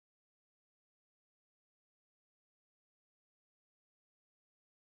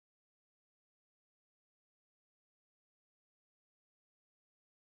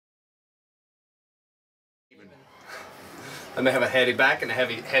I may have a hairy back and a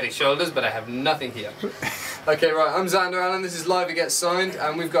hairy shoulders, but I have nothing here. Okay, right, I'm Xander Allen, this is Live It Gets Signed,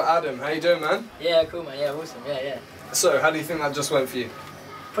 and we've got Adam. How you doing, man? Yeah, cool, man. Yeah, awesome. Yeah. So, how do you think that just went for you?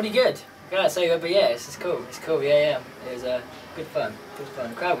 Pretty good. Gotta say, but yeah, it's cool. It's cool. Yeah. It was good fun. Good fun.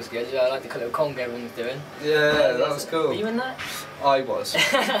 The crowd was good. I like the little conga everyone was doing. Yeah, that was cool. Were you in that? I was.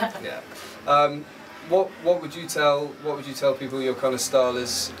 Yeah. What would you tell people your kind of style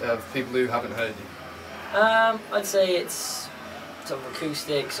is of people who haven't heard you? I'd say it's sort of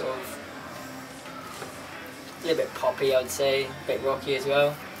acoustic, sort of a little bit poppy. I'd say a bit rocky as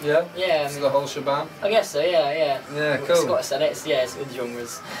well. Yeah. Yeah. It's the whole shebang. I guess so. Yeah. Yeah, cool. It's got to say it. It's all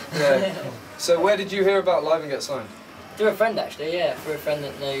genres. Yeah. So where did you hear about Live and Get Signed? Through a friend actually. Yeah, through a friend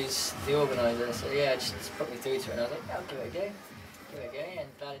that knows the organiser. So yeah, just put me through to it, and I was like, yeah, I'll give it a go. Yeah, and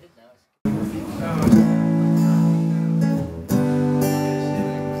glad I did now.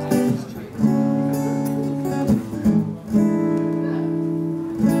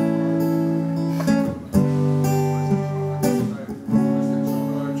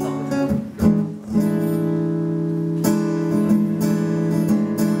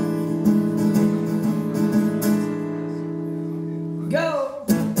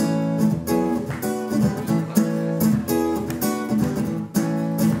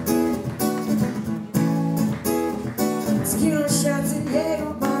 Shots and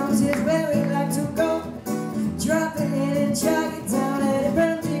Jaeger bombs is where we like to go. Drop it in and jog it down and it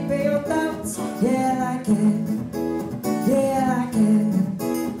burn deep in your thoughts. Yeah, like it.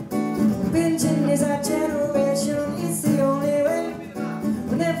 Binging is our generation, it's the only way.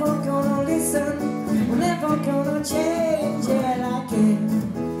 We're never gonna listen, we're never gonna change. Yeah,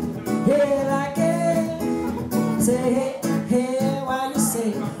 like it. Say hey, why you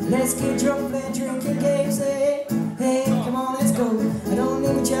say? Let's get drunk and drinking games. Say hey, come on, let's go. I don't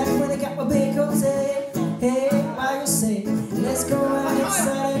need a jacket when I got my big coat. Say hey, why you say? Let's go out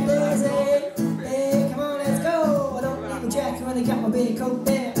inside and say hey, come on, let's go. I don't need a jacket when I got my big coat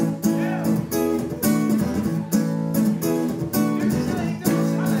there.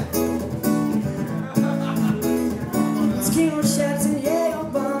 Skill shots and Jaeger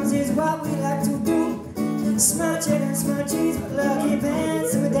bombs is what we like to do. Smart check and smart jeans with lucky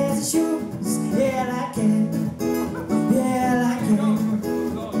pants and with dancing shoes. Yeah, like it.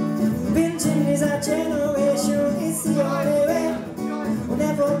 Binging is our generation, it's the only way. We're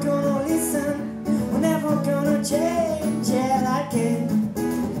never gonna listen, we're never gonna change. Yeah, like it.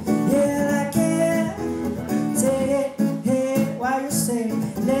 Say hey, why you say?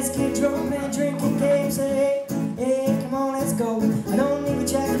 Let's get drunk and drinking games. Say hey, come on, let's go. I don't need a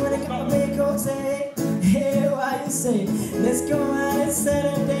jacket when I got my big coat. Say hey, why you say? Let's go out and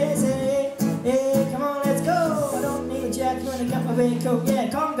Saturday. Say hey, come on, let's go. I don't need a jacket when I got my big coat. Yeah,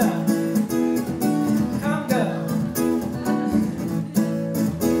 conga.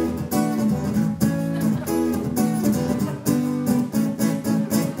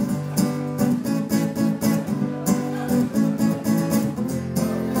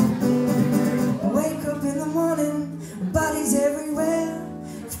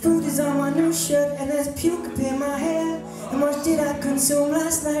 Fruit is on my new shirt and there's puke up in my hair. How much did I consume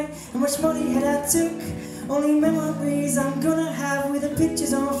last night? How much money had I took? Only memories I'm gonna have with the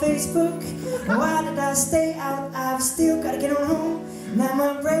pictures on Facebook. Why did I stay out? I've still gotta get on home. Now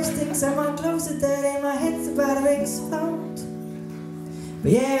my brain stinks and my clothes are dirty and my head's about to explode.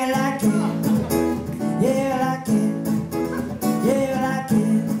 But yeah, I like it.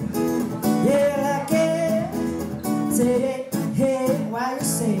 Say hey, why you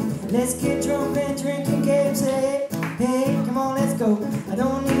say? Let's get drunk and drinking games. Say hey, come on, let's go. I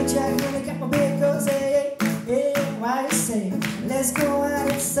don't need a jacket when I got my big coat. Say hey, why you say? Let's go out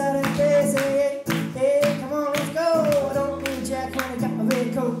inside and play. Say hey, come on, let's go. I don't need a jacket when I got my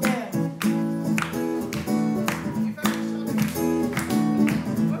big coat. Yeah.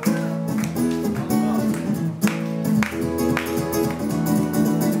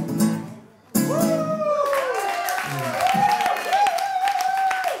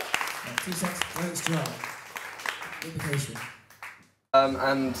 Thanks, John.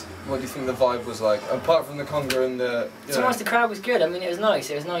 And what do you think the vibe was like? Apart from the conga and the... To be honest, the crowd was good. I mean, it was nice.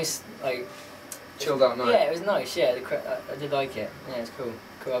 It was nice, like... Chilled out night. Yeah, it was nice. Yeah, I did like it. Yeah, it's cool.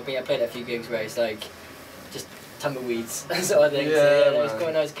 Cool. I played at a few gigs where it's like just tumbleweeds sort of thing. Yeah, so, yeah, it was man.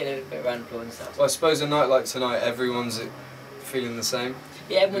 quite nice to get a bit of round applause and stuff. Well, I suppose a night like tonight, everyone's feeling the same.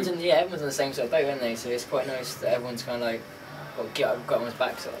 Yeah, everyone's in the same sort of boat, aren't they? So it's quite nice that everyone's kind of like got on his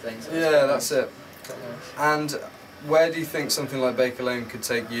back sort of thing. So yeah, that's nice. It. Quite nice. And where do you think something like BakerLane could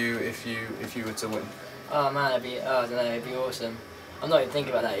take you if you were to win? Oh man, I don't know, it'd be awesome. I'm not even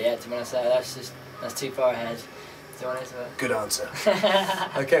thinking about that yet. To be honest, that's too far ahead. Do I know to it? Good answer.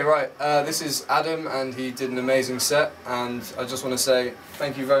 Okay, right. This is Adam, and he did an amazing set. And I just want to say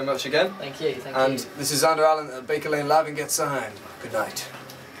thank you very much again. Thank you. Thank you. And this is Xander Allen at BakerLane Live and Get Signed. Good night.